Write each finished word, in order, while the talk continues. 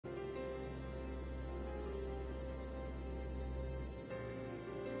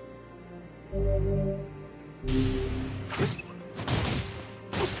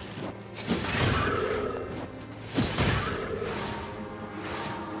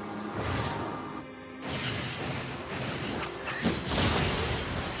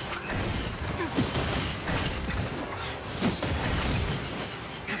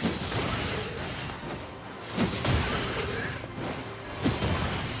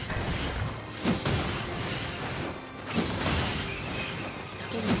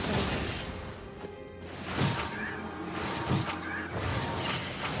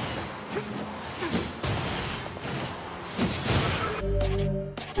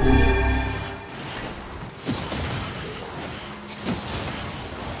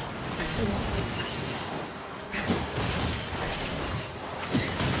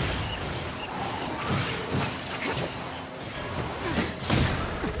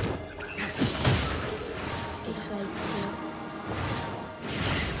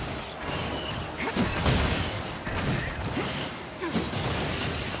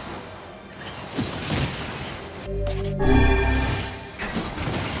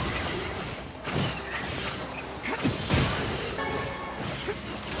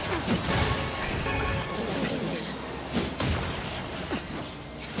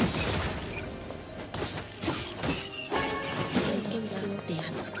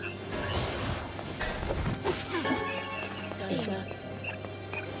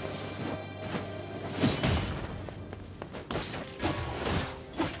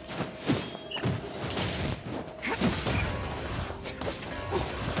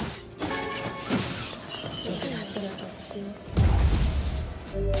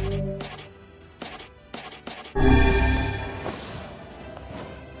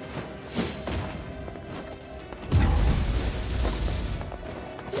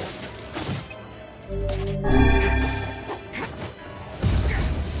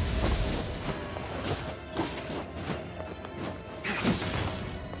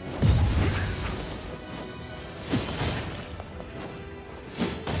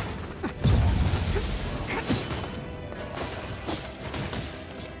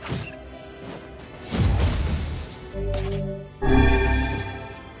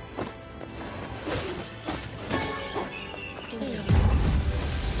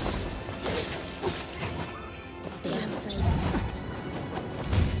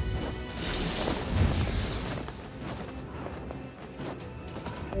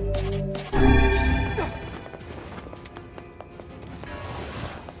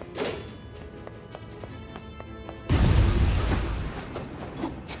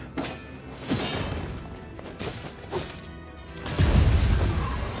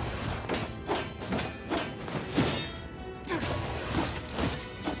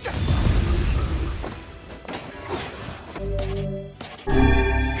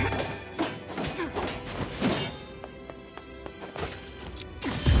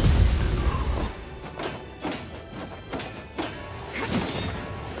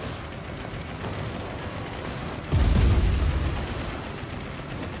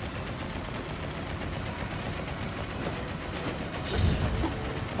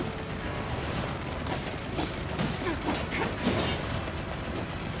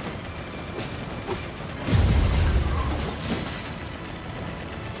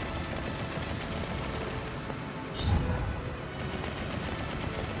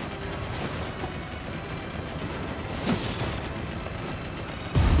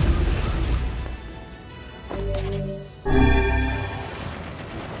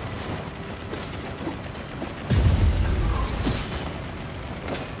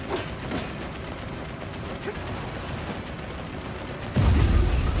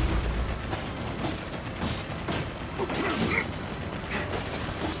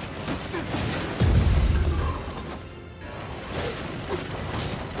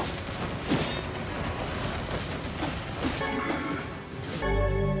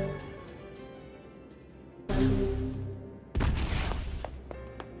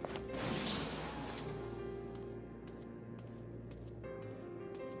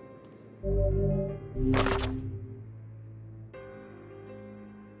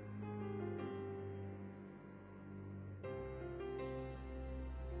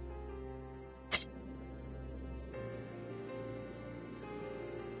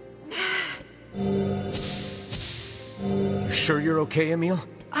Sure you're okay, Emil?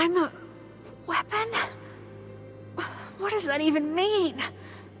 I'm a weapon? What does that even mean?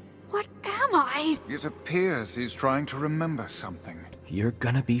 What am I? It appears he's trying to remember something. You're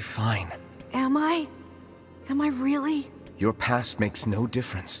gonna be fine. Am I? Am I really? Your past makes no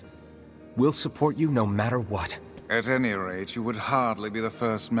difference. We'll support you no matter what. At any rate, you would hardly be the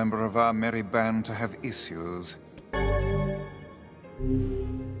first member of our merry band to have issues.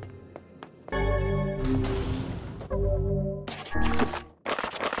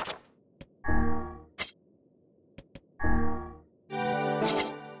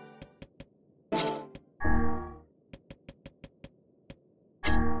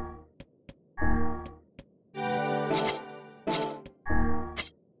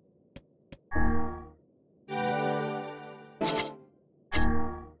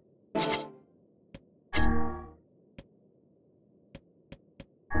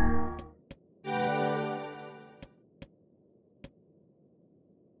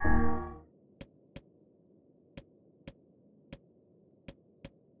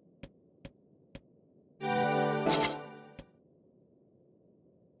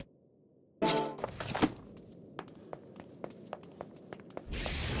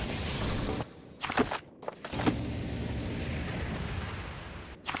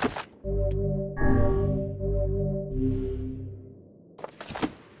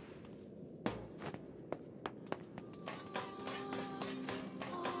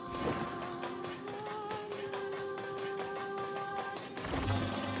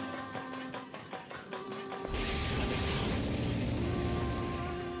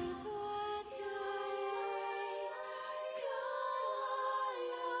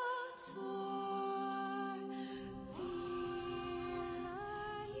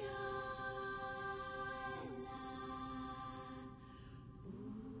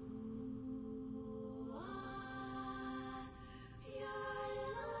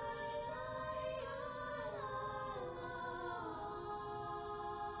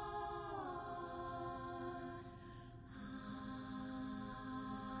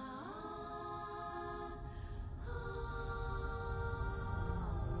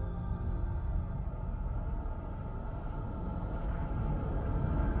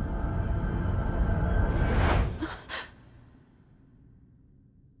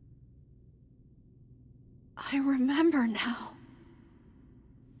 I remember now.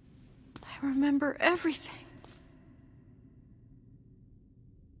 I remember everything.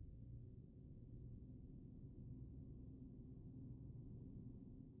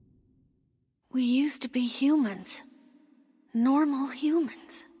 We used to be humans. Normal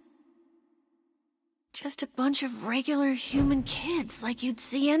humans. Just a bunch of regular human kids like you'd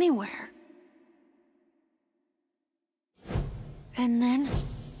see anywhere. And then,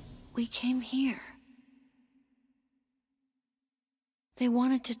 we came here. They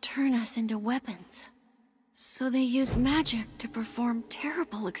wanted to turn us into weapons. So they used magic to perform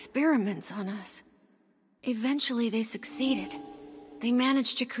terrible experiments on us. Eventually they succeeded. They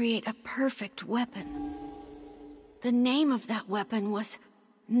managed to create a perfect weapon. The name of that weapon was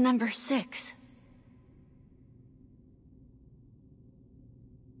No. 6.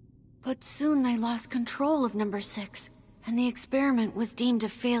 But soon they lost control of No. 6, and the experiment was deemed a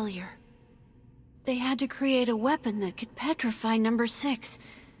failure. They had to create a weapon that could petrify No. 6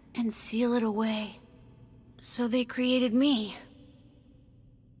 and seal it away. So they created me.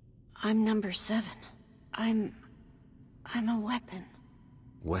 I'm No. 7. I'm a weapon.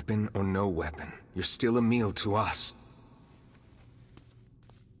 Weapon or no weapon, you're still a meal to us.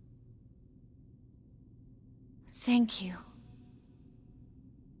 Thank you.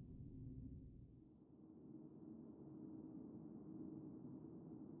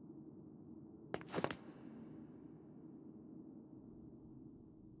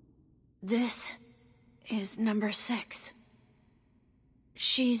 This is No. 6.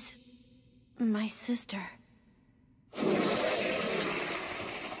 She's my sister.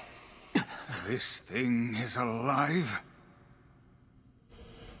 This thing is alive?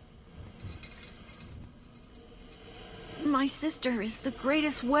 My sister is the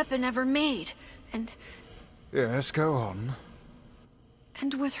greatest weapon ever made, and Yes, go on.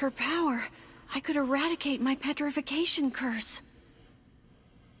 with her power, I could eradicate my petrification curse.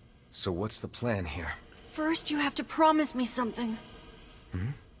 So what's the plan here? First, you have to promise me something.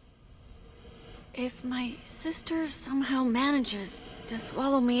 If my sister somehow manages to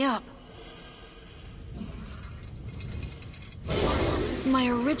swallow me up, if my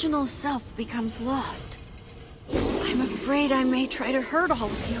original self becomes lost, I'm afraid I may try to hurt all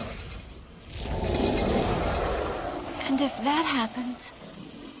of you. And if that happens...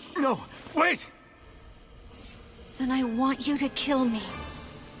 No, wait! Then I want you to kill me.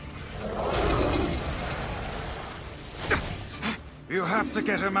 You have to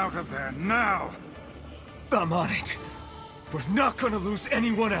get him out of there, now! I'm on it. We're not gonna lose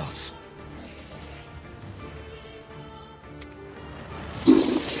anyone else.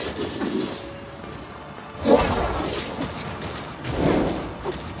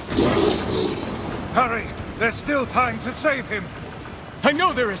 Hurry! There's still time to save him! I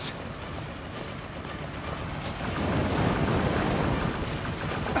know there is!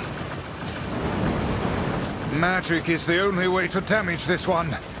 Magic is the only way to damage this one.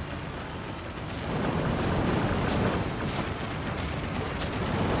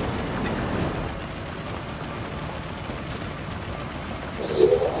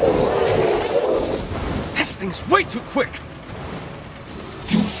 This thing's way too quick!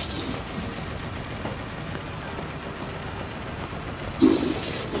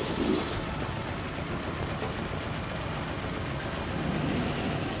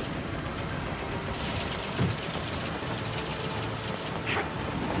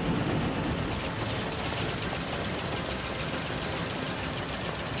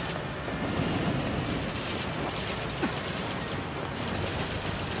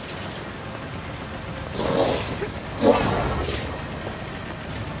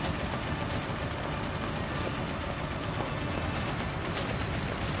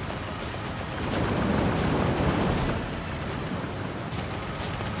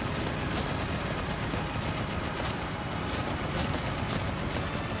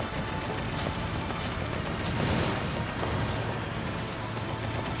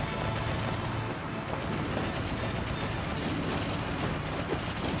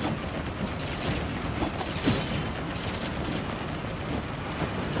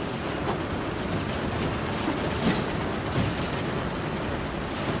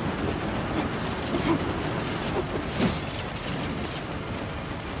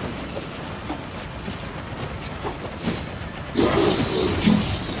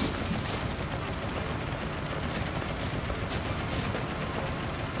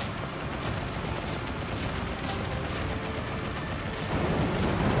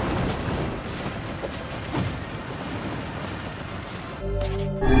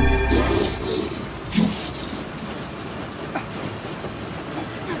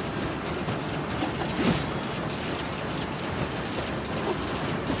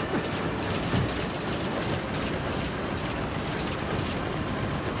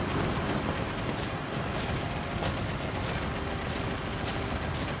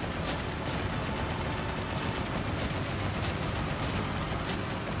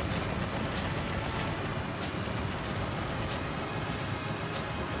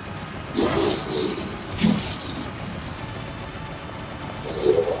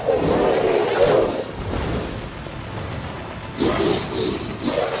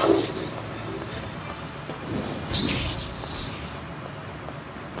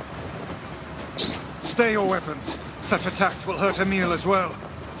 Stay your weapons. Such attacks will hurt Emil as well.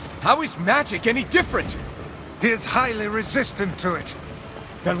 How is magic any different? He is highly resistant to it.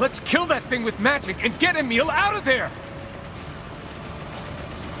 Then let's kill that thing with magic and get Emil out of there!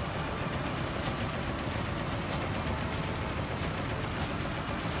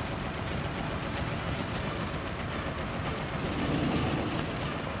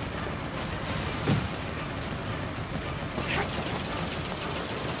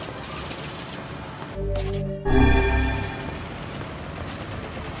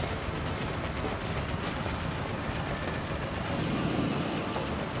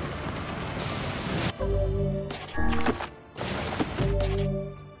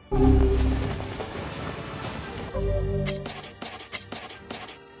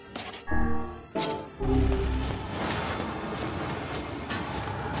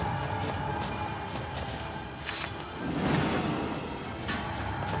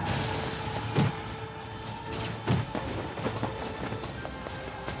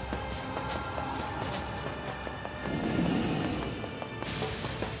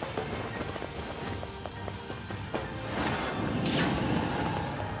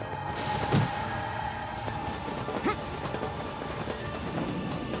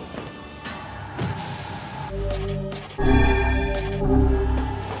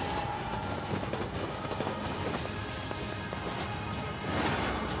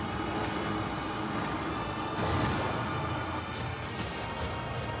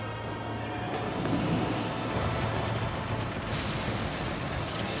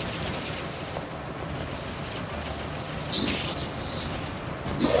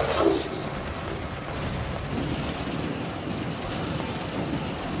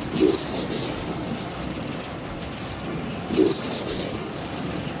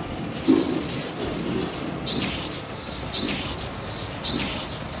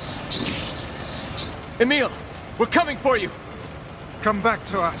 Emil, we're coming for you! Come back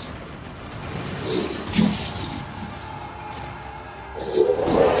to us.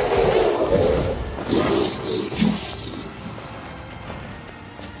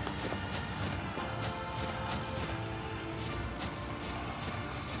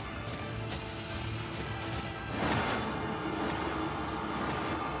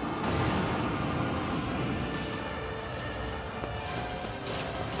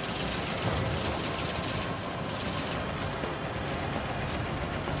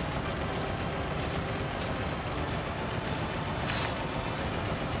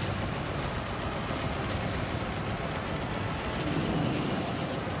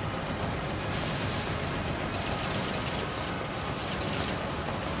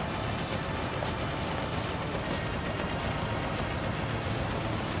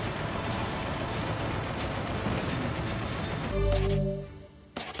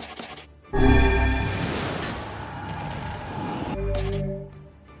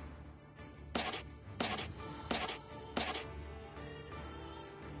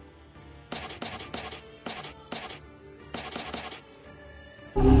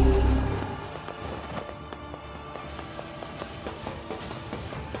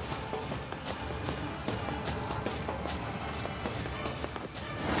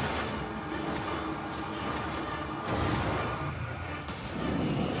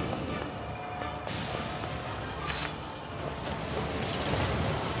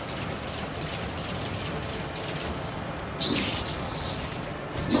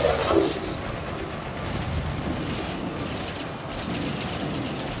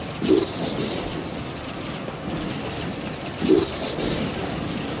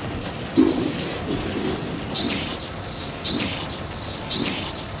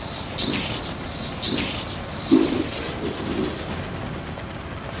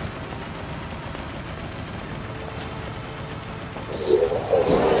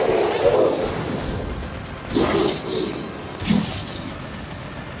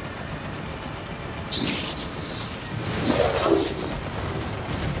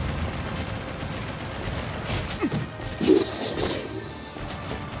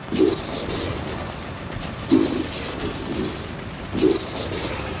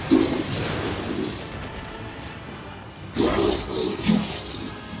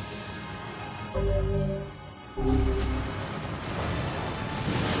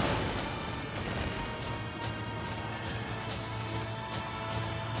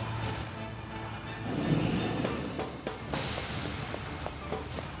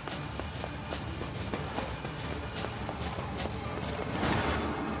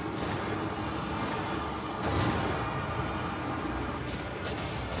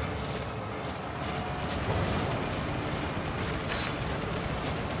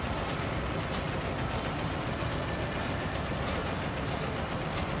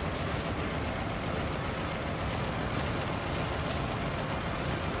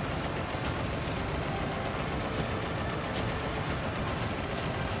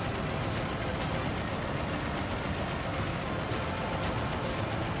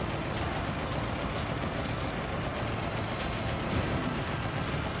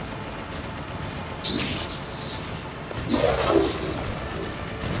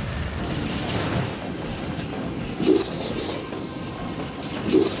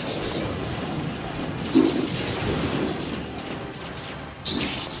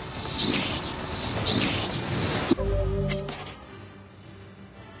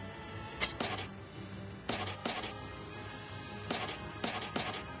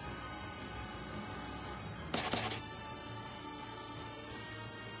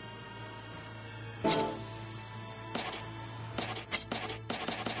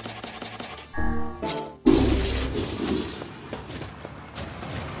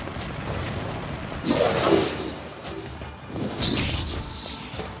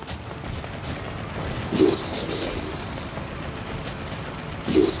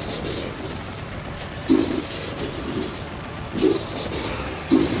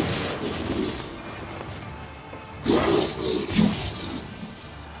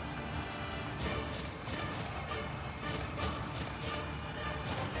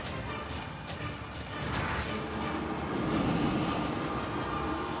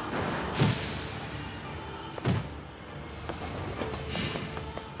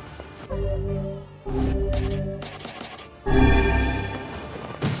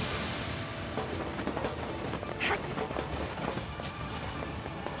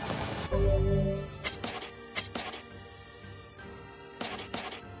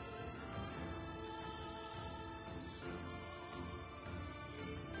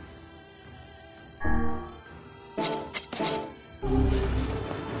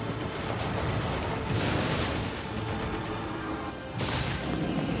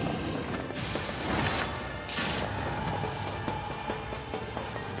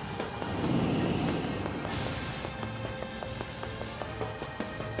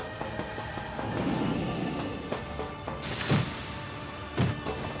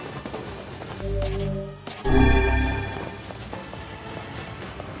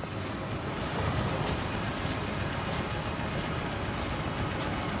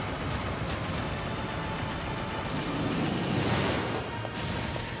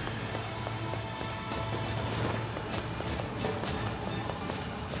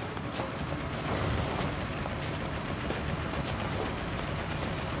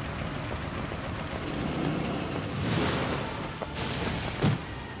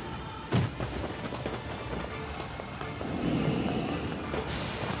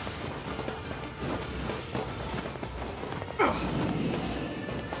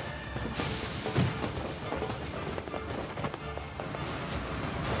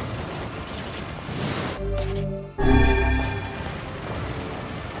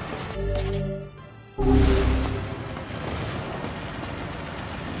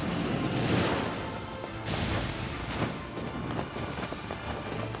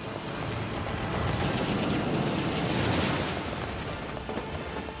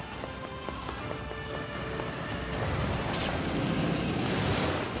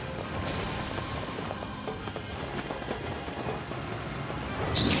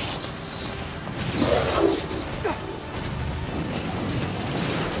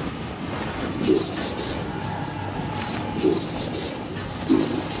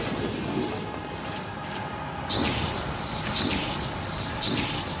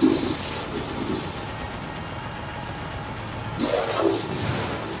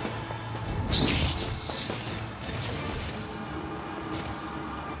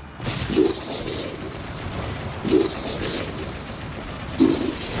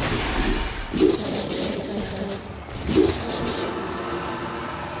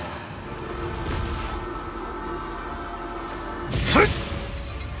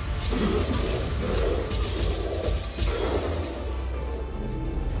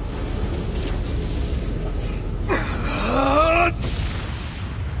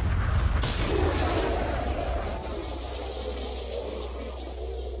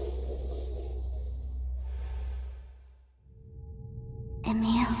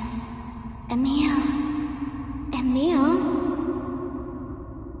 Emil. Emil. Emil?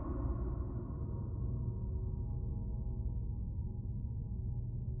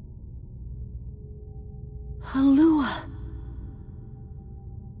 Halua.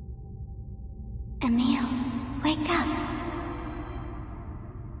 Emil, wake up.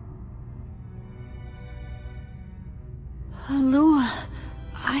 Halua,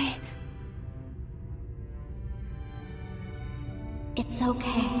 It's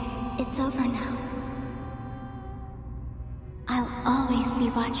okay. It's over now. I'll always be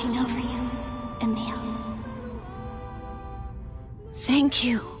watching over you, Emil. Thank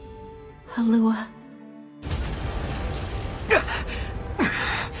you, Halua.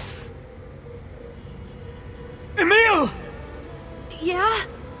 Emil! Yeah?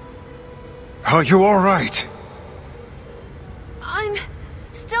 Are you all right? I'm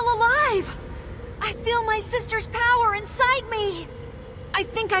still alive! I feel my sister's power inside me! I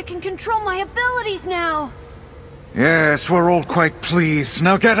think I can control my abilities now! Yes, we're all quite pleased.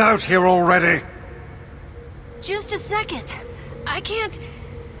 Now get out here already! Just a second. I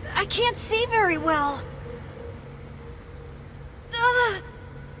can't see very well.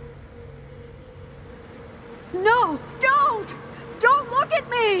 No! Don't! Don't look at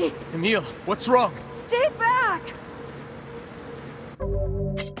me! Emil, what's wrong? Stay back!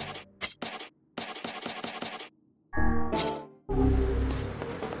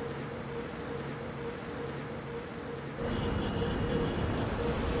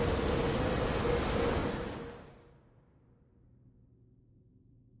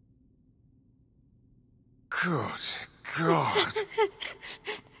 Good God.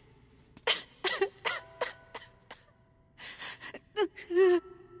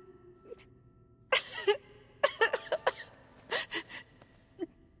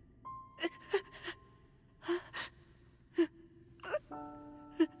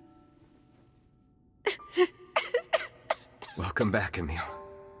 Welcome back, Emil.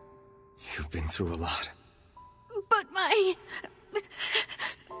 You've been through a lot. But my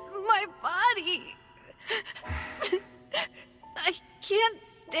body... I can't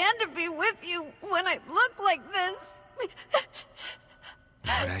stand to be with you when I look like this.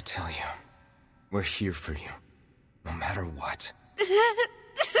 What'd I tell you? We're here for you, no matter what.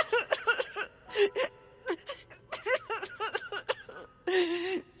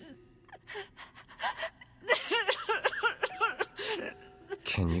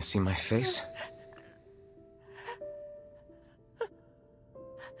 Can you see my face?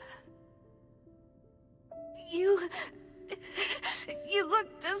 You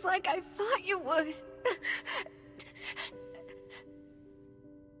look just like I thought you would.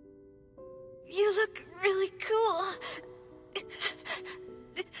 You look really cool.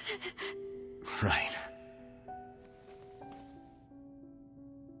 Right.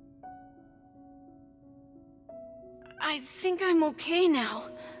 I think I'm okay now.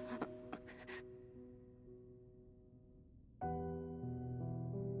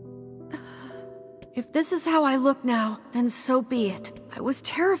 If this is how I look now, then so be it. I was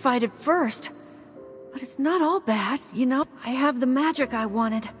terrified at first. But it's not all bad, you know? I have the magic I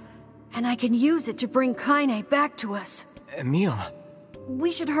wanted. And I can use it to bring Kaine back to us. Emil.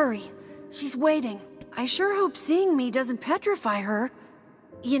 We should hurry. She's waiting. I sure hope seeing me doesn't petrify her.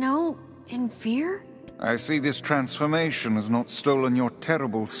 You know, in fear? I see this transformation has not stolen your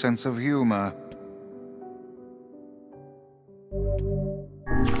terrible sense of humor.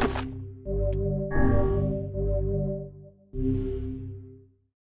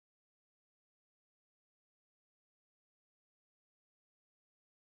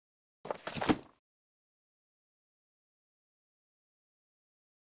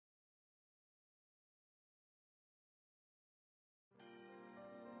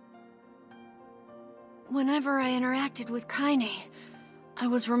 Whenever I interacted with Kaine, I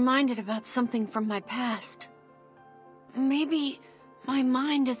was reminded about something from my past. Maybe my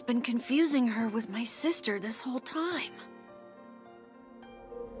mind has been confusing her with my sister this whole time.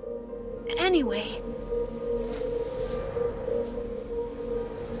 Anyway...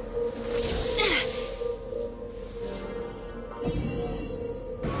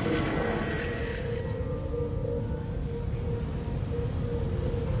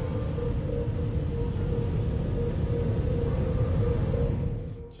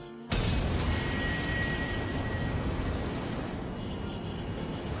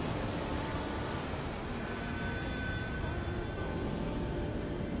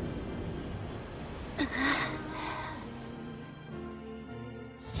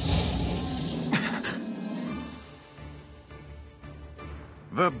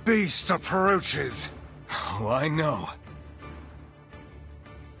 The beast approaches. Oh, I know.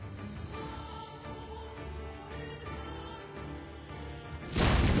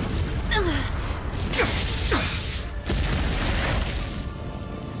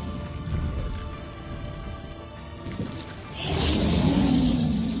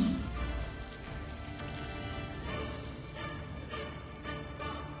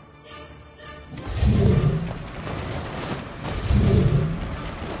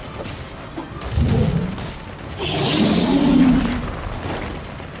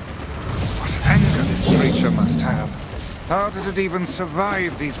 What anger this creature must have. How did it even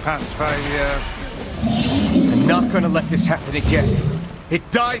survive these past 5 years? I'm not gonna let this happen again. It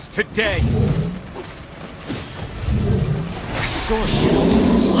dies today! My sword gets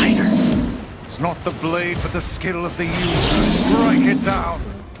lighter. It's not the blade, but the skill of the user. Strike it down!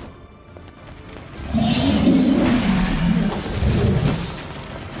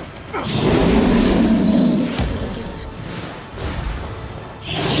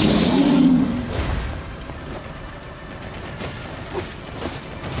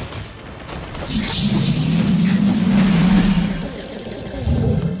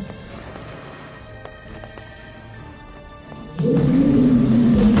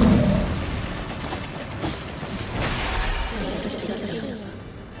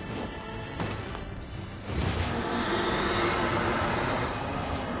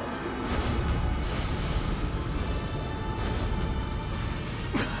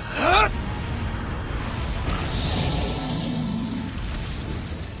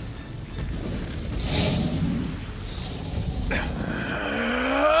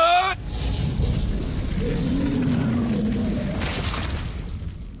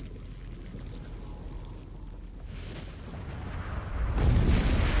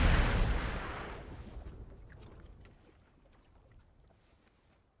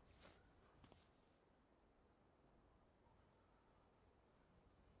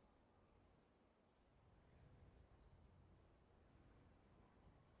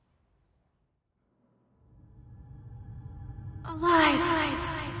 Alive!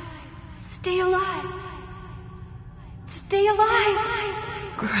 Stay alive! Stay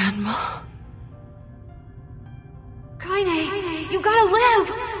alive! Grandma. Kaine, you gotta live!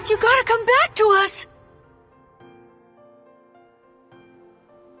 You gotta come back to us!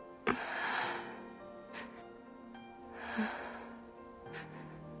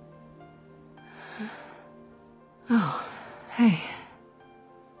 Oh, hey.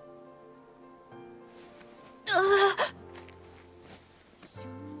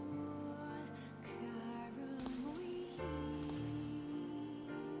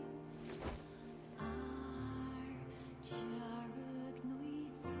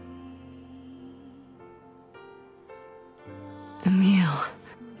 Emil,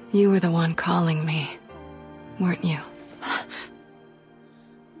 you were the one calling me, weren't you?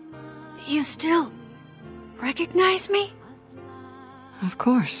 You still recognize me? Of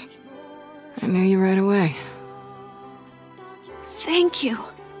course. I knew you right away. Thank you,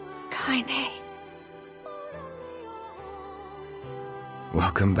 Kaine.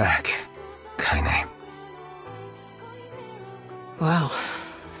 Welcome back, Kaine. Wow,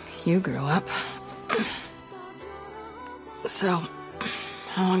 you grew up. So,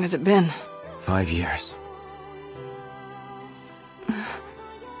 how long has it been? 5 years.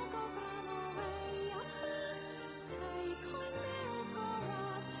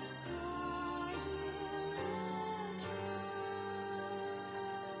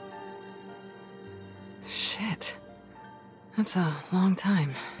 Shit. That's a long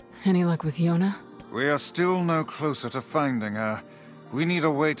time. Any luck with Yona? We are still no closer to finding her. We need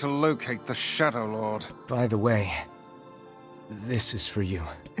a way to locate the Shadow Lord. By the way, this is for you.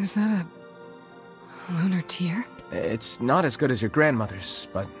 Is that a lunar tear? It's not as good as your grandmother's,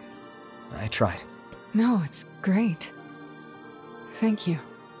 but I tried. No, it's great. Thank you.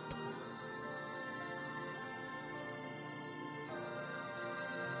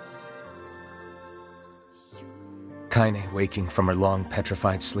 Kaine waking from her long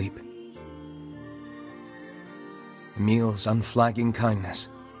petrified sleep. Emil's unflagging kindness.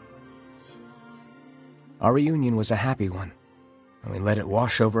 Our reunion was a happy one, and we let it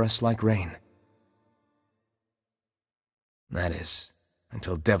wash over us like rain. That is,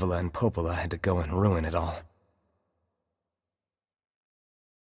 until Devila and Popola had to go and ruin it all.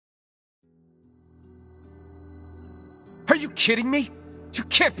 Are you kidding me? You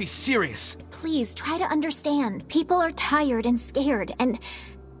can't be serious! Please, try to understand. People are tired and scared, and...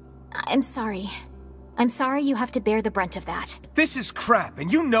 I'm sorry. I'm sorry you have to bear the brunt of that. This is crap,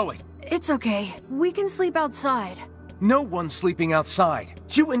 and you know it! It's okay. We can sleep outside. No one's sleeping outside.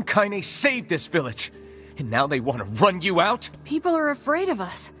 You and Kaine saved this village. And now they want to run you out? People are afraid of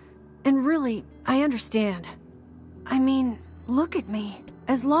us. And really, I understand. I mean, look at me.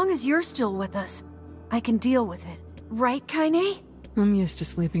 As long as you're still with us, I can deal with it. Right, Kaine? I'm used to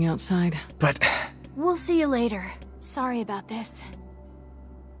sleeping outside. But... We'll see you later. Sorry about this.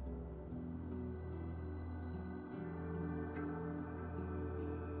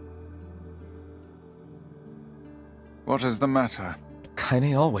 What is the matter?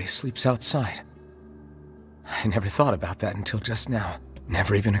 Kaine always sleeps outside. I never thought about that until just now.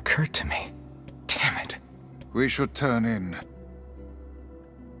 Never even occurred to me. We should turn in.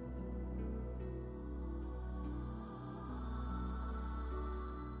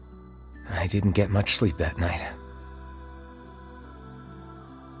 I didn't get much sleep that night.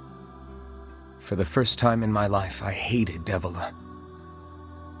 For the first time in my life, I hated Devila.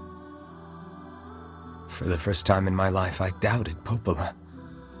 For the first time in my life, I doubted Popola.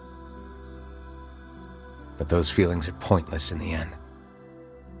 But those feelings are pointless in the end.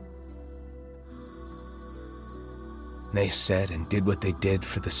 They said and did what they did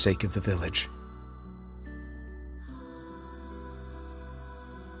for the sake of the village.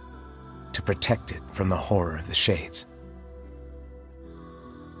 To protect it from the horror of the Shades.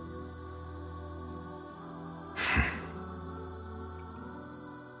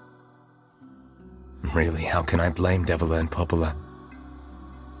 Really, how can I blame Devila and Popola?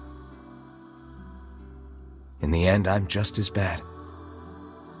 In the end, I'm just as bad.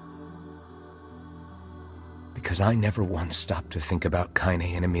 Because I never once stopped to think about Kaine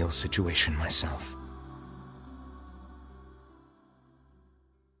and Emil's situation myself.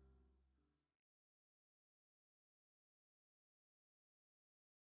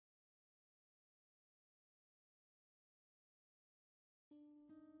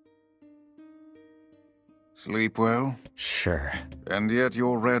 Sleep well? Sure. And yet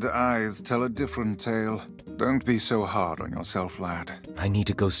your red eyes tell a different tale. Don't be so hard on yourself, lad. I need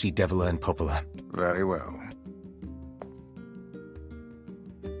to go see Devila and Popola. Very well.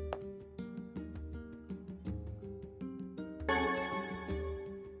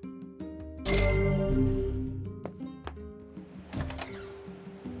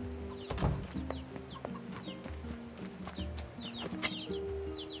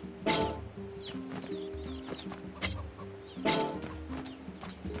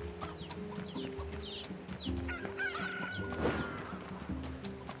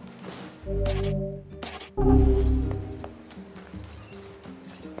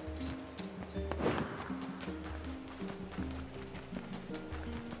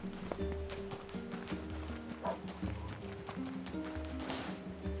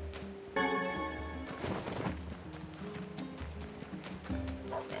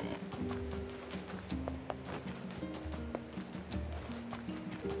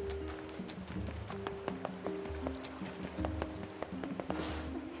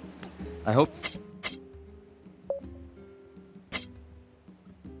 I hope...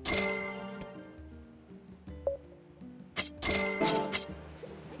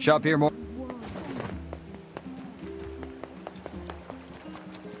 Shop here more.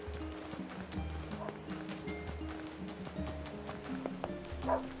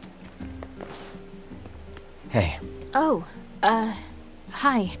 Hey. Oh,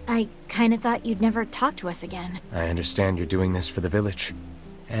 hi. I kinda thought you'd never talk to us again. I understand you're doing this for the village.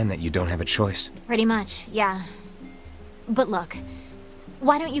 And that you don't have a choice. Pretty much, yeah. But look,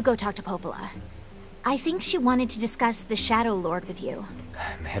 why don't you go talk to Popola? I think she wanted to discuss the Shadow Lord with you.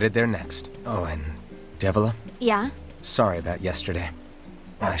 I'm headed there next. Oh, and Devila? Yeah? Sorry about yesterday.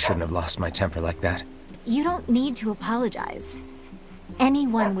 I shouldn't have lost my temper like that. You don't need to apologize.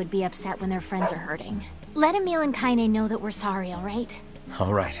 Anyone would be upset when their friends are hurting. Let Emil and Kaine know that we're sorry, alright?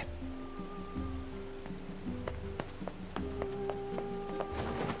 Alright.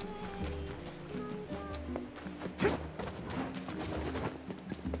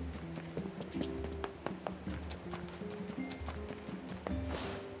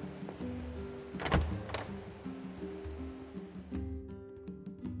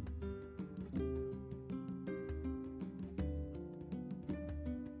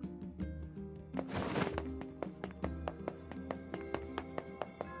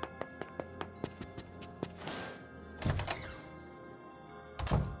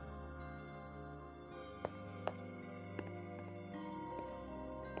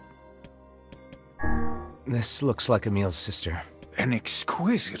 This looks like Emil's sister. An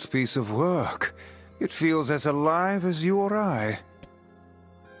exquisite piece of work. It feels as alive as you or I.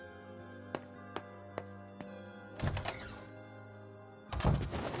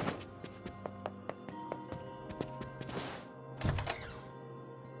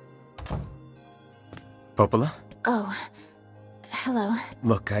 Popola? Oh, hello.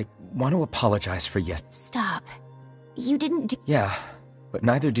 Look, I want to apologize for Stop. You didn't do— Yeah, but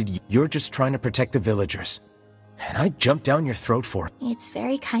neither did you. You're just trying to protect the villagers. And I jumped down your throat for it. It's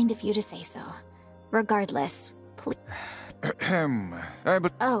very kind of you to say so. Regardless, please—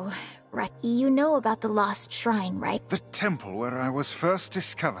 but Oh, right. You know about the lost shrine, right? the temple where I was first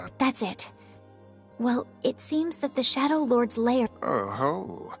discovered. That's it. Well, it seems that the Shadow Lord's lair... Oh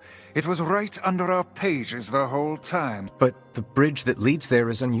ho. It was right under our pages the whole time. But the bridge that leads there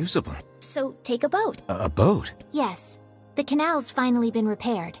is unusable. So, take a boat. A boat? Yes. The canal's finally been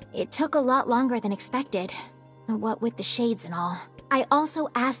repaired. It took a lot longer than expected. What with the shades and all. I also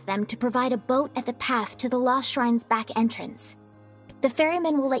asked them to provide a boat at the path to the Lost Shrine's back entrance. The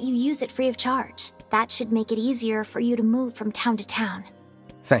ferryman will let you use it free of charge. That should make it easier for you to move from town to town.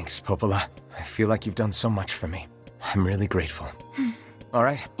 Thanks, Popola. I feel like you've done so much for me. I'm really grateful. All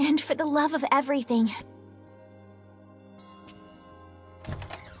right? And for the love of everything.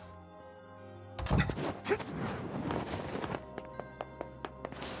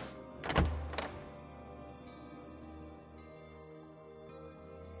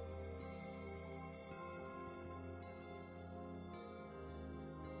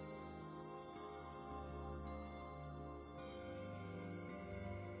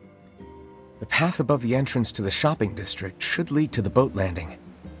 The path above the entrance to the shopping district should lead to the boat landing.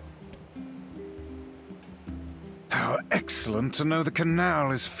 How excellent to know the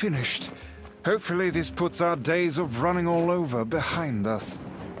canal is finished. Hopefully this puts our days of running all over behind us.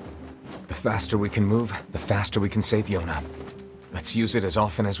 The faster we can move, the faster we can save Yona. Let's use it as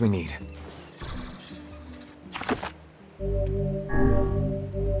often as we need.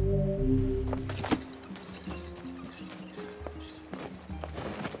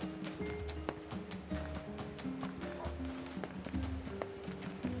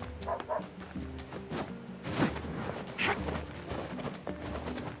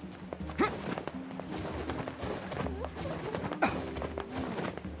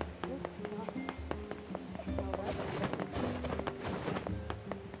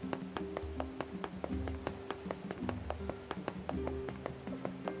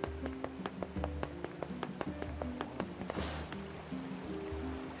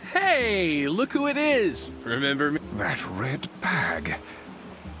 Hey, look who it is! Remember me? That red bag.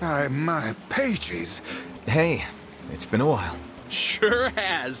 By my pages. Hey, it's been a while. Sure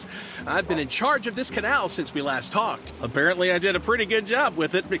has. I've been in charge of this canal since we last talked. Apparently I did a pretty good job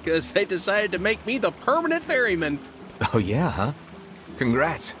with it because they decided to make me the permanent ferryman. Oh yeah, huh?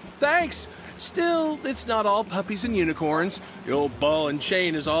 Congrats. Thanks! Still, it's not all puppies and unicorns. The old ball and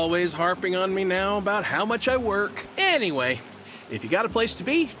chain is always harping on me now about how much I work. Anyway, if you got a place to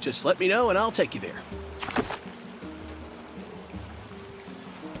be, just let me know and I'll take you there.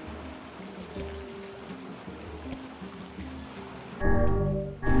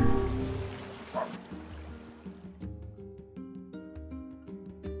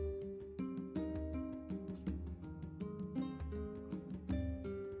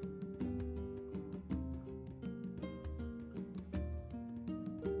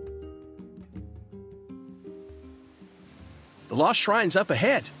 The Lost Shrine's up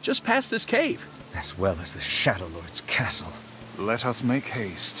ahead, just past this cave. As well as the Shadow Lord's castle. Let us make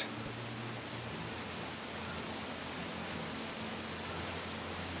haste.